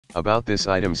About this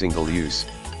item: single use,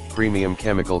 premium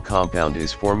chemical compound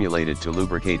is formulated to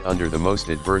lubricate under the most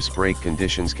adverse brake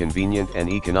conditions. Convenient and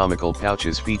economical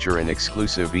pouches feature an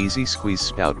exclusive easy squeeze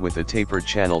spout with a tapered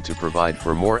channel to provide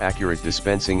for more accurate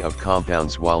dispensing of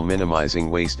compounds while minimizing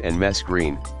waste and mess.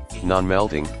 Green,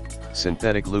 non-melting,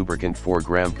 synthetic lubricant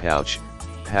 4-gram pouch,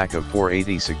 pack of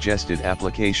 480. Suggested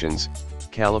applications: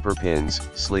 caliper pins,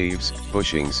 sleeves,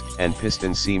 bushings, and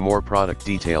pistons. See more product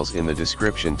details in the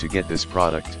description to get this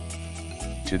product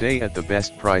today at the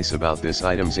best price. About this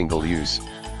item: single use,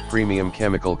 premium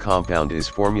chemical compound is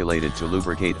formulated to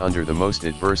lubricate under the most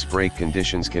adverse brake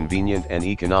conditions. Convenient and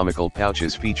economical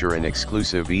pouches feature an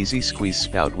exclusive easy squeeze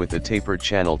spout with a tapered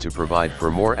channel to provide for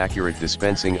more accurate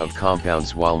dispensing of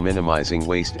compounds while minimizing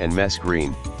waste and mess.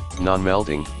 Green,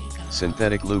 non-melting,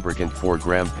 synthetic lubricant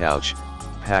 4-gram pouch,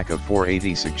 pack of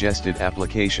 480. Suggested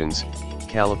applications: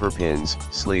 caliper pins,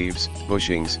 sleeves,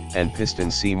 bushings, and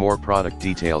pistons. See more product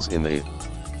details in the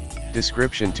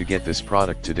description to get this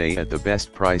product today at the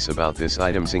best price. About this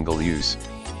item: single use,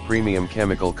 premium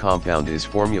chemical compound is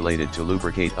formulated to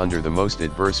lubricate under the most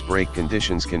adverse brake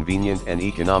conditions. Convenient and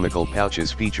economical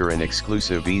pouches feature an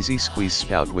exclusive easy squeeze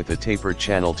spout with a tapered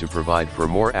channel to provide for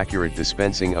more accurate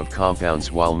dispensing of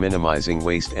compounds while minimizing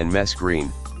waste and mess. Green,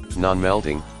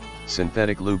 non-melting,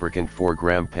 synthetic lubricant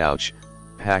 4-gram pouch,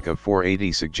 pack of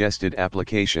 480. Suggested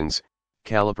applications: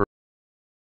 caliper